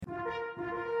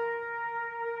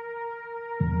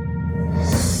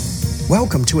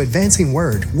Welcome to Advancing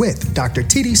Word with Dr.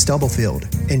 T.D.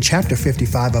 Stubblefield. In chapter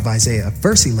 55 of Isaiah,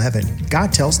 verse 11,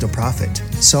 God tells the prophet,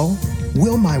 "So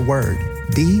will my word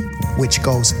be which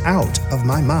goes out of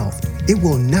my mouth. It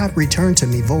will not return to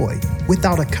me void,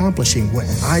 without accomplishing what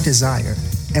I desire,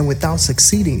 and without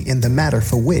succeeding in the matter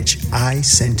for which I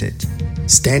sent it."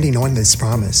 Standing on this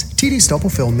promise, T.D.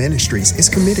 Stubblefield Ministries is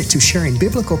committed to sharing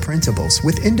biblical principles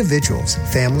with individuals,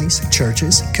 families,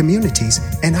 churches, communities,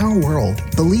 and our world,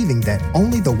 believing that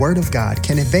only the Word of God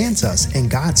can advance us in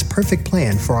God's perfect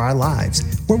plan for our lives,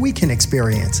 where we can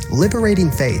experience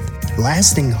liberating faith,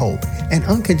 lasting hope, and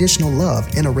unconditional love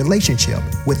in a relationship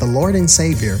with the Lord and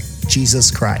Savior,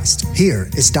 Jesus Christ. Here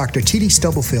is Dr. T.D.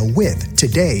 Stubblefield with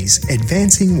today's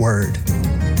Advancing Word.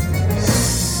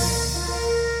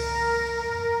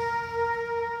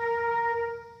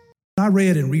 I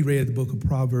read and reread the book of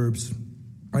Proverbs.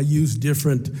 I used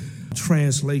different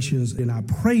translations, and I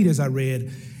prayed as I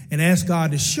read and asked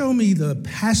God to show me the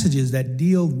passages that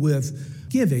deal with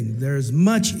giving. There's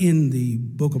much in the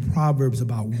book of Proverbs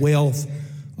about wealth,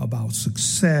 about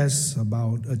success,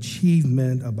 about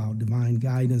achievement, about divine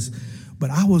guidance. But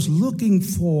I was looking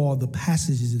for the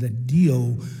passages that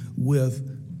deal with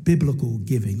biblical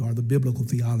giving or the biblical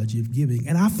theology of giving.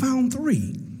 And I found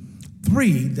three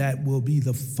that will be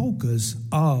the focus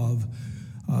of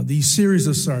these series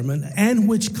of sermons, and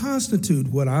which constitute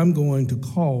what I'm going to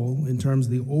call, in terms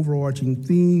of the overarching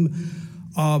theme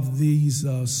of these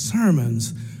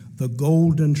sermons, the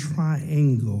golden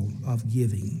triangle of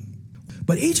giving.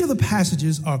 But each of the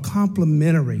passages are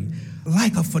complementary,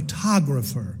 like a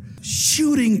photographer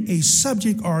shooting a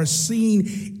subject or a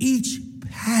scene. Each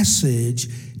passage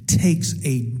takes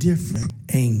a different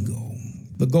angle.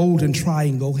 The golden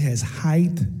triangle has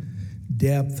height,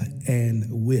 depth, and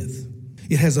width.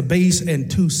 It has a base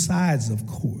and two sides, of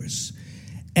course.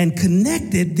 And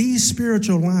connected, these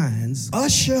spiritual lines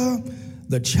usher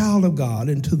the child of God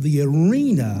into the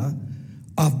arena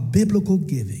of biblical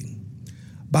giving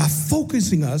by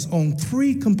focusing us on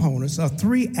three components or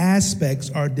three aspects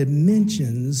or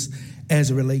dimensions as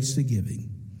it relates to giving: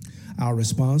 our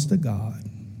response to God,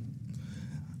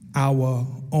 our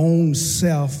own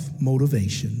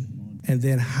self-motivation, and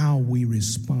then how we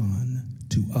respond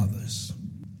to others.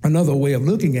 Another way of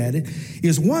looking at it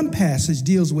is one passage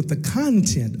deals with the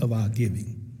content of our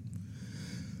giving.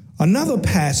 Another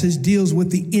passage deals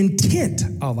with the intent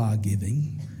of our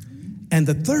giving. And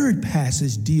the third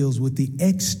passage deals with the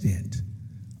extent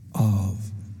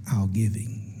of our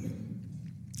giving.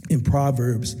 In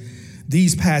Proverbs,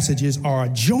 these passages are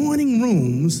adjoining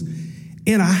rooms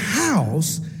in a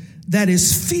house that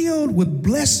is filled with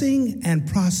blessing and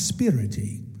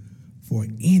prosperity for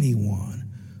anyone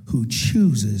who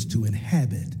chooses to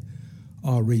inhabit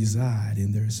or reside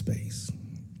in their space.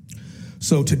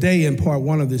 So today, in part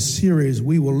one of this series,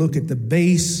 we will look at the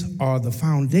base or the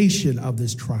foundation of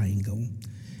this triangle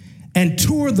and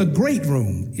tour the great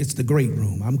room. It's the great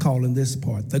room. I'm calling this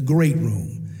part the great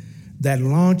room that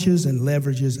launches and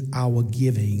leverages our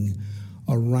giving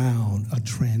around a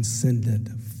transcendent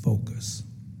focus.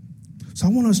 So I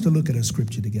want us to look at a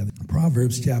scripture together.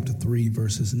 Proverbs chapter 3,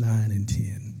 verses 9 and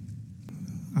 10.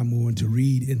 I'm going to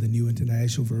read in the New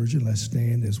International Version. Let's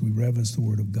stand as we reverence the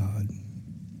word of God.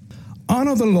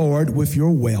 "Honor the Lord with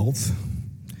your wealth,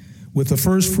 with the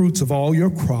first fruits of all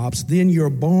your crops. Then your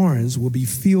barns will be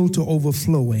filled to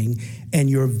overflowing, and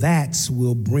your vats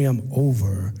will brim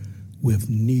over with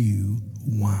new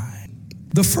wine."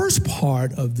 The first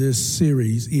part of this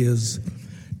series is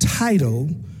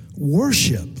titled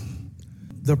Worship,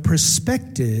 the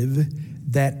perspective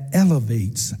that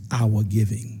elevates our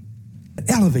giving. It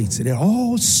elevates it. It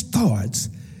all starts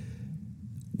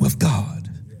with God.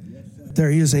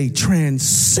 There is a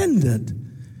transcendent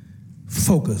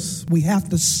focus. We have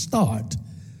to start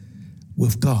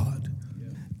with God.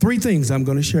 Three things I'm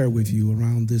going to share with you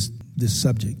around this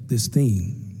subject, this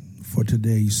theme for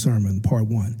today's sermon, part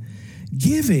one.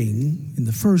 Giving, in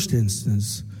the first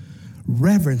instance,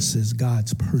 reverences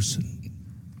God's person.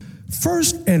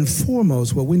 First and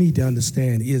foremost, what we need to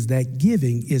understand is that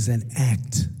giving is an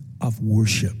act of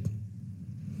worship.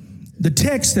 The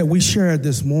text that we shared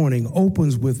this morning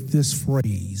opens with this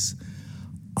phrase: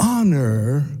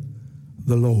 honor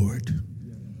the Lord.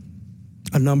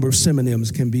 A number of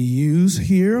synonyms can be used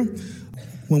here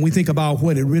when we think about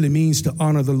what it really means to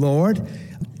honor the Lord.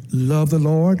 Love the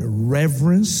Lord,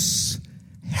 reverence,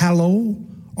 hallow,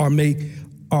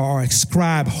 or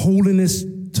ascribe holiness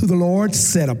to the Lord,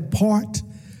 set apart,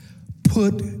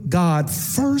 put God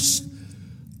first,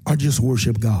 or just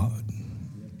worship God.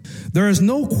 There is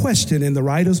no question in the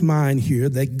writer's mind here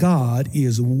that God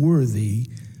is worthy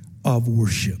of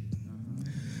worship.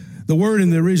 The word in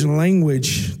the original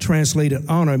language translated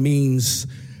honor means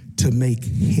to make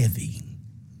heavy.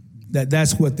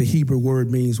 That's what the Hebrew word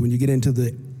means. When you get into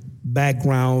the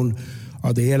background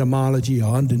or the etymology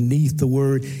or underneath the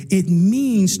word, it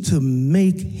means to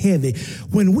make heavy.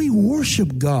 When we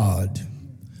worship God,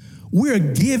 we're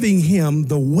giving him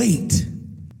the weight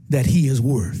that he is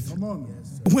worth.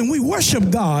 When we worship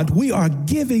God, we are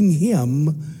giving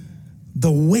him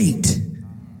the weight.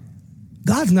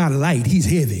 God's not light, he's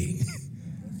heavy.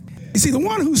 You see, the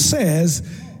one who says,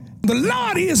 the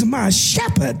Lord is my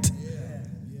shepherd,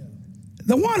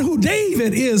 the one who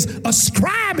David is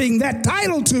ascribing that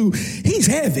title to, he's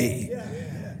heavy.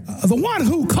 The one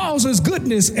who causes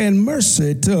goodness and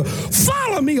mercy to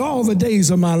follow me all the days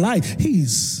of my life,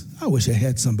 I wish I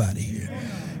had somebody here.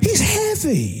 He's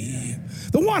heavy.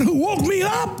 The one who woke me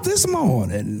up this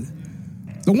morning,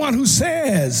 the one who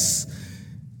says,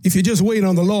 if you just wait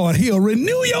on the Lord, he'll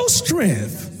renew your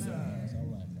strength.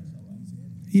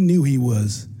 He knew he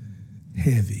was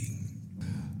heavy.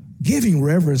 Giving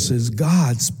reverences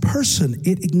God's person.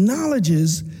 It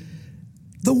acknowledges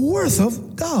the worth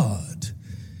of God.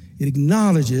 It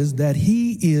acknowledges that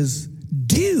he is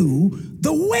due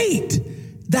the weight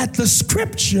that the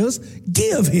scriptures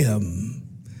give him.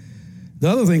 The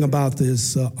other thing about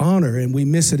this honor, and we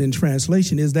miss it in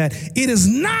translation, is that it is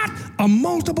not a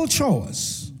multiple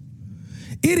choice.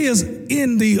 It is,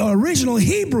 in the original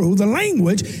Hebrew, the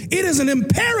language, it is an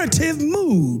imperative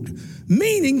mood,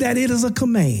 meaning that it is a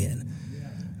command.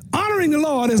 Honoring the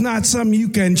Lord is not something you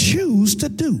can choose to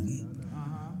do.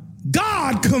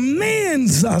 God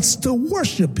commands us to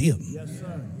worship him. Yes,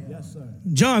 sir. Yes, sir.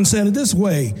 John said it this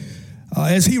way,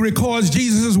 as he records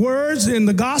Jesus' words in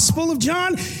the Gospel of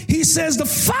John, he says, the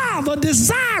Father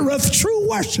desireth true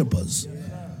worshipers,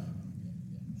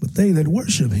 but they that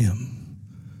worship him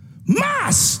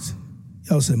must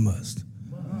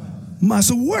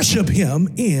worship him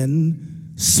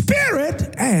in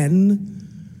spirit and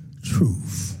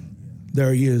truth.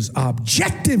 There is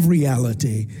objective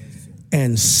reality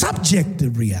and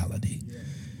subjective reality,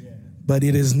 but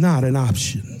it is not an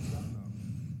option.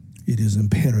 It is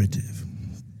imperative.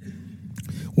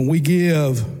 When we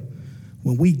give,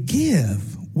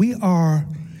 we are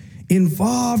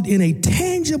involved in a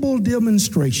tangible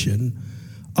demonstration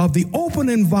of the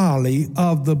opening volley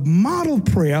of the model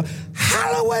prayer,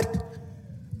 hallowed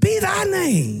be thy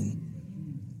name.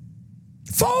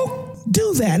 Folk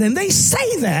do that, and they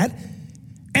say that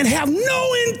and have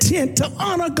no intent to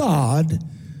honor God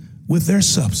with their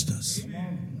substance.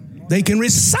 They can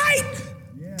recite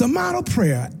the model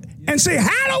prayer and say,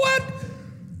 hallowed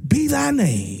be thy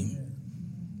name,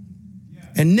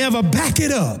 and never back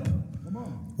it up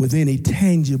with any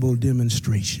tangible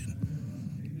demonstration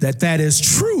that is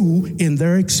true in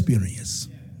their experience.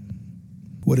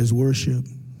 What is worship?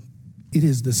 It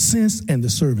is the sense and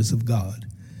the service of God.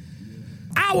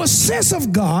 Our sense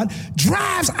of God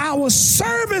drives our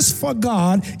service for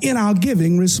God in our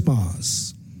giving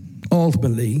response.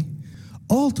 Ultimately,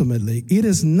 it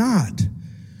is not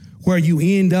where you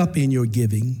end up in your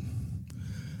giving,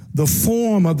 the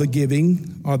form of the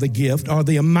giving or the gift or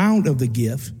the amount of the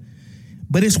gift,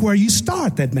 but it's where you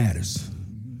start that matters.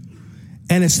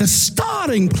 And it's the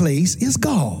starting place is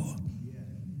God.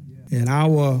 And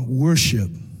our worship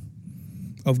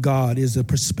of God is a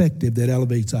perspective that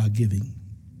elevates our giving.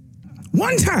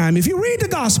 One time, if you read the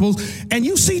Gospels and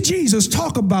you see Jesus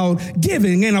talk about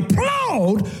giving and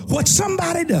applaud what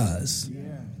somebody does,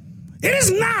 it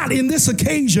is not in this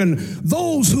occasion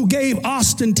those who gave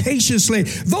ostentatiously,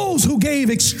 those who gave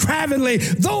extravagantly,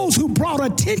 those who brought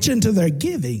attention to their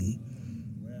giving.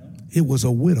 It was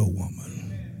a widow woman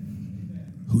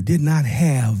who did not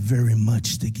have very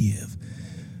much to give,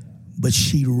 but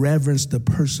she reverenced the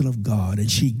person of God, and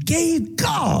she gave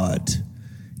God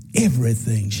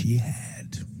everything she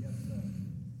had.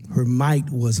 Her might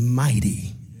was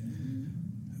mighty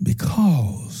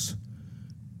because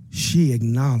she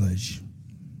acknowledged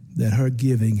that her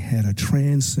giving had a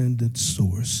transcendent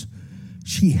source.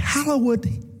 She hallowed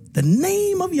the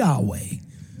name of Yahweh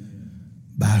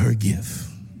by her gift.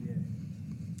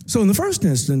 So in the first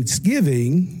instance,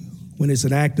 giving, when it's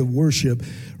an act of worship,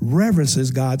 reverences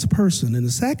God's person. In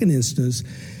the second instance,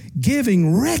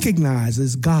 giving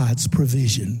recognizes God's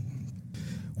provision.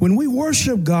 When we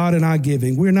worship God in our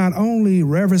giving, we're not only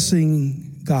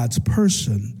reverencing God's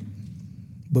person,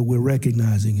 but we're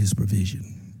recognizing his provision.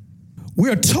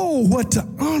 We're told what to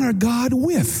honor God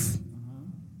with.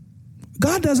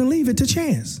 God doesn't leave it to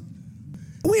chance.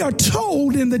 We are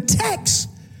told in the text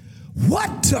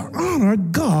what to honor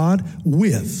God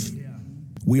with.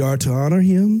 We are to honor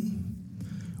him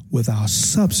with our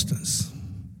substance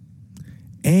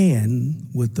and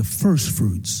with the first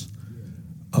fruits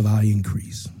of our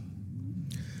increase.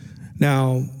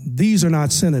 Now, these are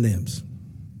not synonyms.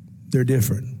 They're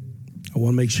different. I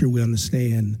want to make sure we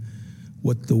understand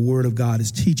what the Word of God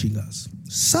is teaching us.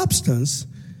 Substance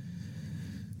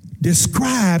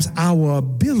describes our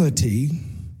ability,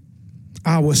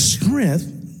 our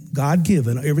strength,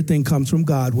 God-given. Everything comes from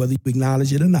God, whether you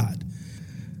acknowledge it or not.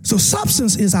 So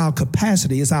substance is our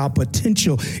capacity, it's our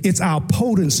potential, it's our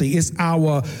potency, it's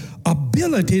our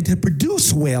ability to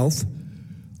produce wealth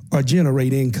or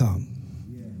generate income.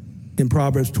 In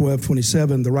Proverbs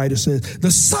 12:27, the writer says,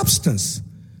 the substance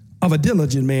of a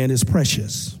diligent man is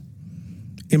precious.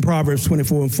 In Proverbs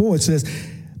 24:4, it says,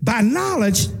 by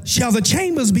knowledge shall the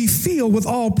chambers be filled with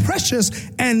all precious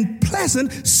and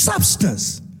pleasant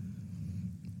substance.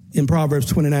 In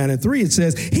Proverbs 29:3, it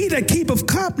says, he that keepeth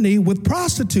company with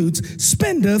prostitutes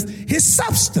spendeth his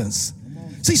substance.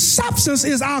 See, substance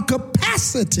is our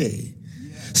capacity.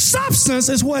 Substance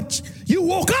is what you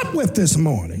woke up with this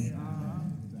morning.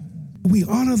 We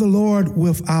honor the Lord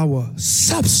with our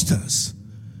substance.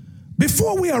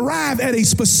 Before we arrive at a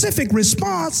specific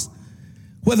response,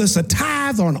 whether it's a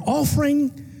tithe or an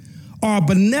offering or a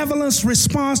benevolence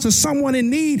response to someone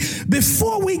in need,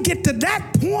 before we get to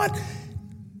that point,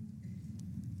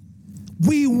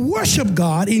 we worship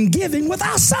God in giving with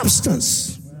our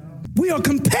substance. We are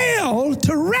compelled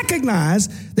to recognize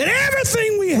that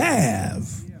everything we have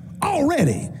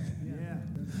already.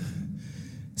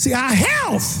 See, our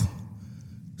health,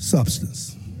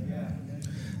 substance.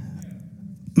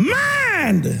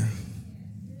 Mind,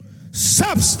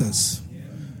 substance.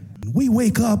 We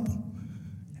wake up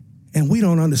and we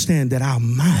don't understand that our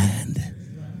mind,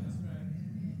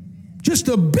 just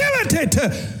the ability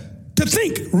to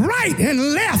think right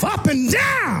and left, up and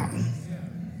down,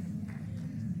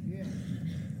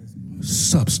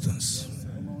 substance.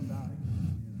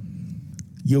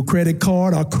 Your credit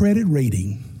card or credit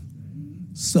rating,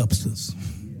 substance.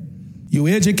 Your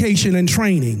education and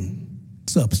training,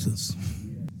 substance.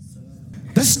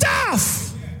 The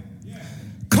stuff,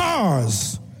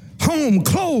 cars, home,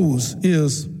 clothes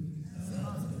is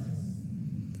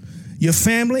your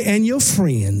family and your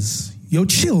friends, your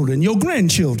children, your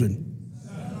grandchildren,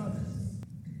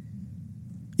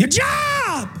 your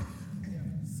job,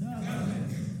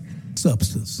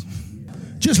 substance.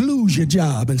 Just lose your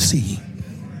job and see.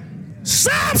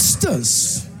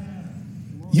 Substance.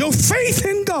 Your faith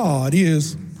in God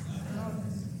is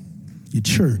your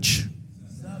church.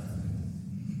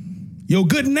 Your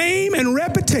good name and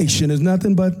reputation is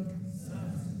nothing but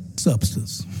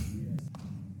substance.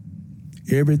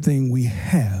 Everything we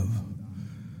have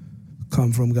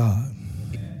come from God.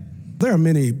 There are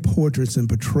many portraits and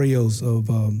portrayals of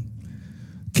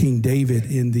King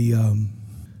David in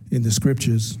the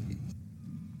scriptures.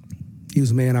 He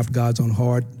was a man after God's own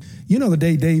heart. You know, the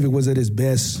day David was at his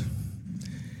best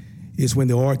is when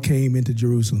the ark came into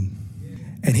Jerusalem.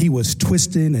 And he was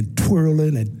twisting and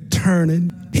twirling and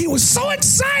turning. He was so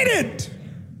excited.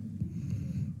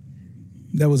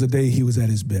 That was the day he was at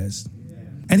his best.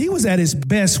 And he was at his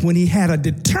best when he had a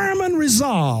determined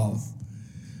resolve.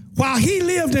 While he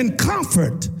lived in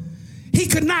comfort, he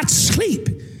could not sleep.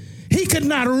 He could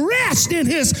not rest in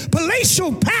his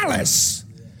palatial palace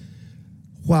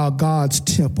while God's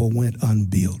temple went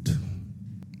unbuilt.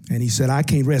 And he said, I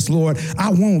can't rest, Lord,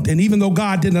 I won't. And even though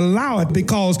God didn't allow it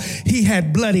because he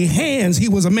had bloody hands, he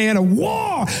was a man of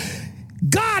war,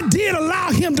 God did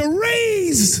allow him to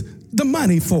raise the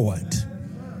money for it.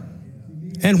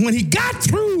 And when he got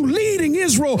through leading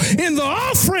Israel in the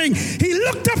offering, he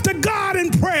looked up to God in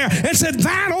prayer and said,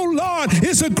 thine, O Lord,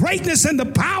 is the greatness and the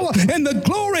power and the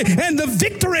glory and the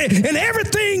victory, and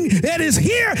everything that is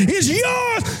here is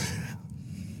yours.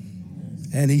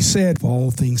 And he said, for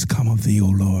all things come of thee, O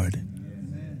Lord,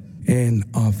 and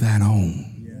of thine own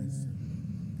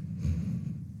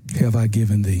have I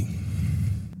given thee.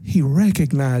 He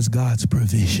recognized God's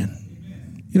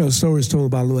provision. You know, the story is told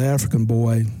about a little African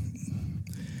boy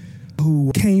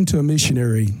who came to a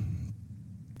missionary.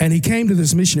 And he came to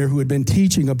this missionary who had been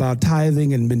teaching about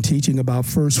tithing and been teaching about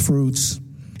first fruits.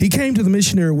 He came to the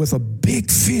missionary with a big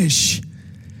fish.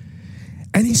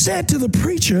 And he said to the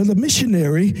preacher, the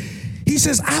missionary, he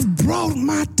says, I've brought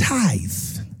my tithe.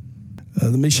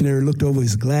 The missionary looked over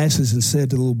his glasses and said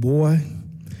to the little boy,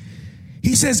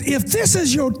 he says, if this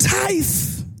is your tithe,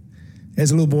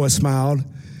 as the little boy smiled,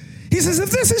 he says,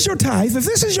 if this is your tithe, if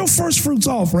this is your first fruits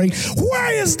offering,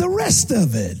 where is the rest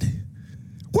of it?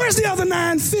 Where's the other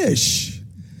 9 fish?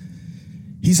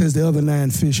 He says, the other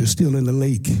 9 fish are still in the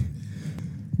lake,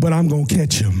 but I'm going to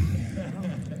catch them.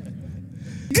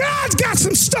 God's got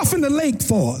some stuff in the lake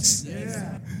for us.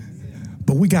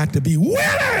 But we got to be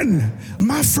willing.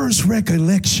 My first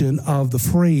recollection of the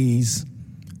phrase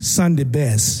Sunday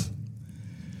best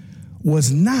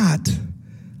was not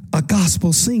a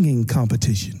gospel singing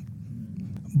competition,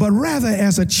 but rather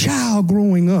as a child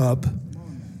growing up,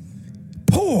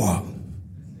 poor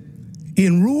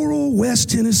in rural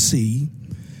West Tennessee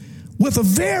with a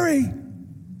very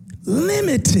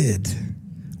limited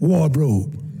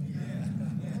wardrobe,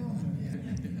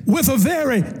 with a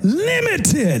very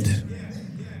limited,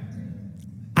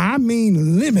 I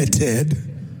mean limited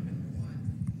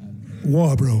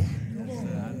wardrobe.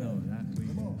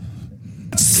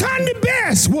 Sunday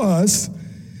best was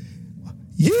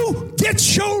you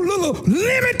get your little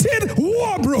limited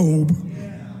wardrobe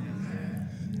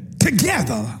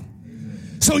together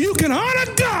so you can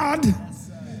honor God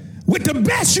with the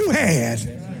best you had.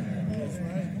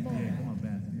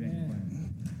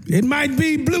 It might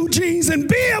be blue jeans and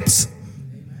bibs,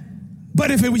 but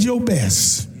if it was your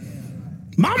best.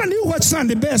 Mama knew what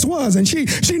Sunday best was, and she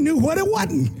knew what it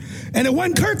wasn't. And it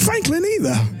wasn't Kirk Franklin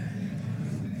either.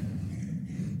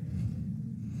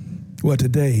 Well,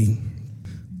 today,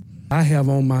 I have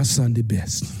on my Sunday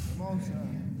best.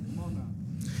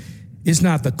 It's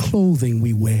not the clothing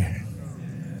we wear.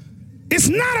 It's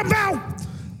not about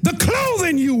the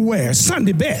clothing you wear,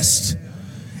 Sunday best.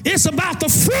 It's about the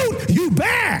fruit you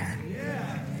bear.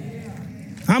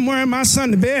 I'm wearing my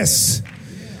Sunday best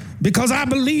because I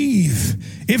believe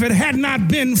if it had not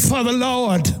been for the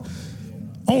Lord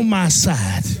on my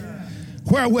side,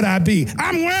 where would I be?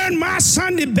 I'm wearing my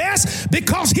Sunday best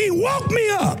because he woke me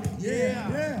up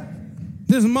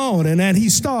this morning and he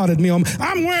started me on.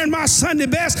 I'm wearing my Sunday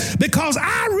best because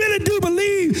I really do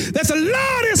believe that the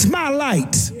Lord is my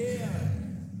light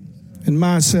and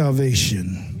my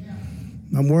salvation.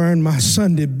 I'm wearing my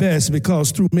Sunday best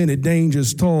because through many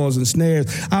dangers, toils, and snares,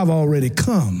 I've already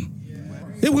come.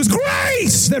 It was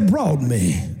grace that brought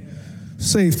me.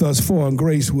 Safe thus far, and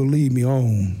grace will lead me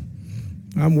on.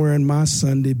 I'm wearing my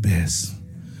Sunday best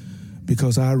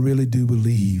because I really do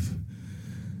believe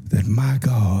that my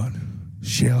God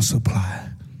shall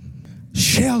supply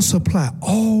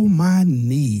all my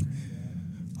need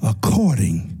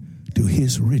according to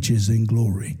his riches and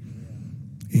glory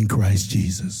in Christ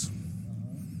Jesus.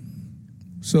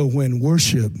 So when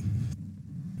worship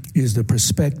is the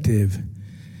perspective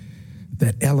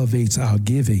that elevates our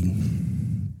giving,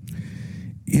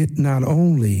 it not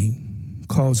only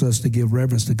calls us to give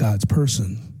reverence to God's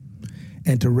person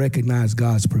and to recognize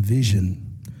God's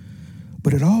provision,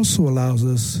 but it also allows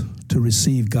us to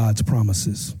receive God's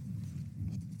promises.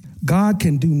 God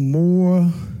can do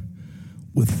more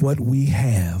with what we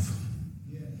have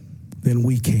than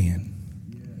we can.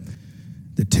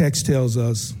 The text tells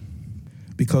us,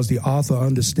 because the author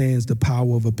understands the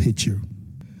power of a picture,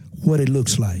 what it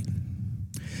looks like.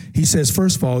 He says,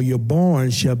 first of all, your barn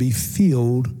shall be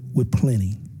filled with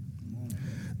plenty.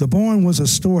 The barn was a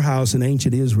storehouse in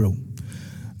ancient Israel.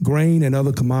 Grain and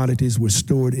other commodities were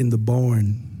stored in the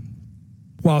barn.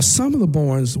 While some of the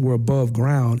barns were above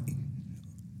ground,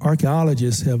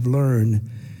 archaeologists have learned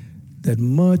that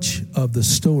much of the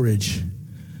storage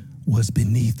was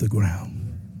beneath the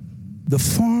ground. The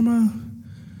farmer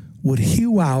would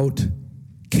hew out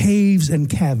caves and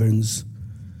caverns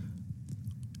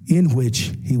in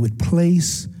which he would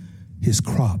place his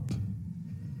crop,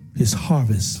 his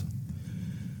harvest,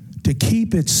 to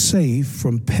keep it safe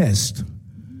from pest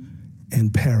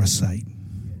and parasite.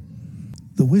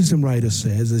 The wisdom writer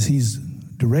says, as he's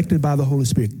directed by the Holy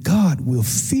Spirit, God will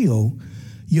fill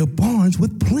your barns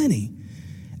with plenty.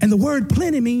 And the word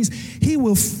plenty means he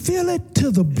will fill it to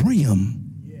the brim.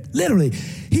 Literally,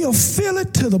 he'll fill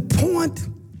it to the point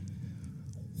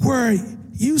where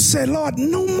you say, Lord,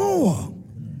 no more.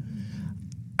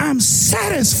 I'm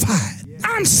satisfied.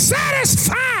 I'm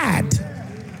satisfied.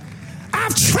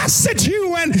 I've trusted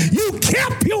you and you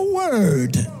kept your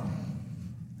word.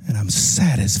 And I'm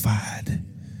satisfied.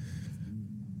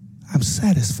 I'm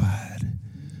satisfied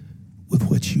with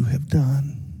what you have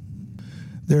done.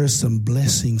 There are some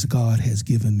blessings God has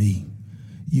given me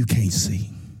you can't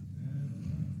see.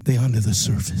 They're under the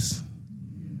surface.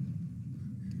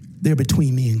 They're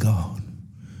between me and God.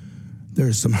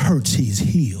 There's some hurts he's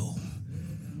healed.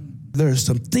 There's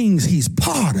some things he's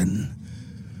pardoned.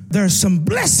 There's some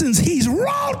blessings he's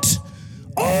wrought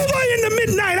over in the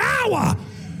midnight hour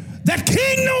that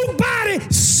can't nobody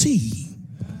see.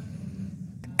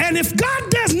 And if God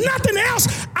does nothing else,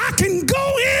 I can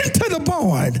go into the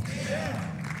barn,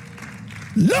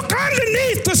 look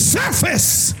underneath the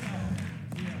surface,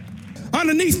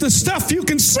 underneath the stuff you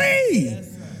can see.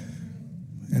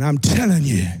 And I'm telling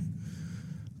you,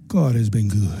 God has been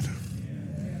good.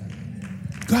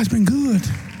 God's been good.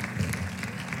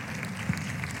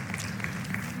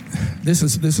 This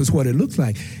is what it looks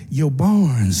like. Your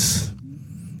barns,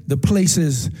 the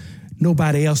places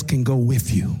nobody else can go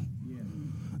with you,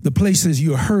 the places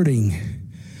you're hurting,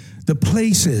 the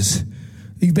places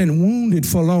you've been wounded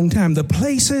for a long time, the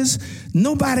places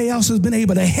nobody else has been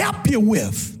able to help you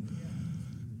with.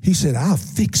 He said, I'll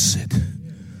fix it.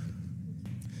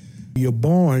 Your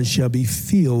barns shall be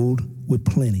filled with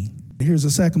plenty. Here's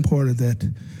the second part of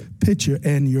that picture.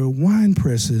 And your wine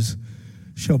presses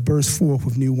shall burst forth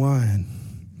with new wine.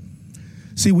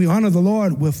 See, we honor the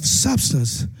Lord with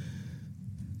substance.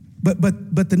 But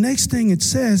the next thing it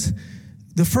says,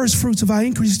 the first fruits of our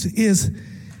increase is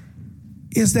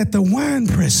that the wine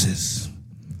presses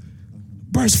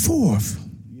burst forth.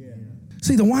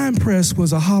 See, the wine press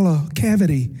was a hollow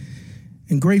cavity,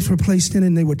 and grapes were placed in it,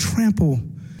 and they were trampled.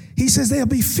 He says they'll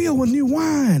be filled with new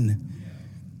wine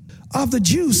of the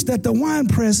juice that the wine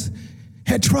press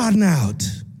had trodden out.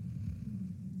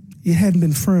 It hadn't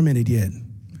been fermented yet.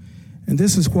 And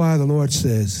this is why the Lord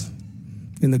says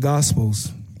in the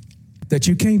Gospels that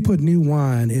you can't put new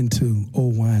wine into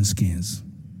old wineskins,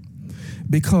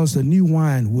 because the new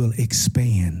wine will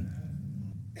expand.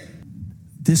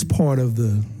 This part of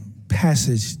the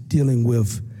passage dealing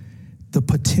with the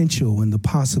potential and the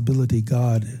possibility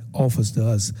God offers to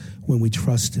us when we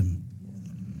trust him.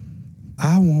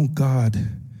 I want God,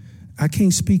 I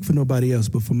can't speak for nobody else,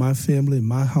 but for my family,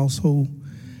 my household,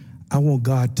 I want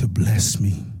God to bless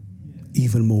me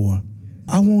even more.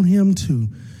 I want him to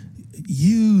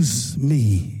use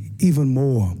me even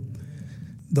more.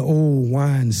 The old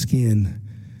wineskin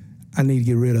I need to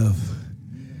get rid of,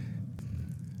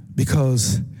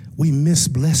 because we miss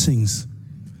blessings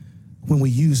when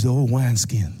we use the old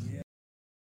wineskin.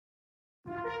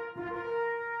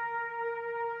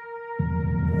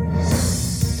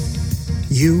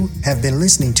 You have been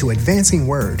listening to Advancing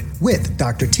Word with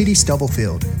Dr. T.D.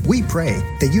 Stubblefield. We pray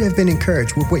that you have been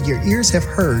encouraged with what your ears have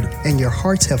heard and your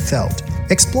hearts have felt.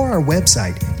 Explore our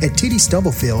website at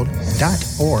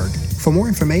tdstubblefield.org for more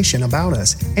information about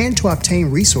us and to obtain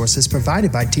resources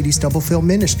provided by T.D. Stubblefield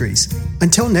Ministries.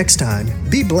 Until next time,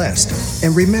 be blessed,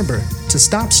 and remember to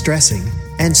stop stressing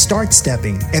and start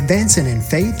stepping, advancing in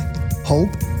faith,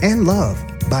 hope, and love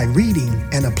by reading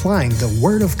and applying the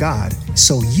Word of God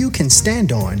so you can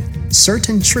stand on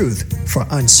certain truth for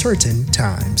uncertain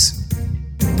times.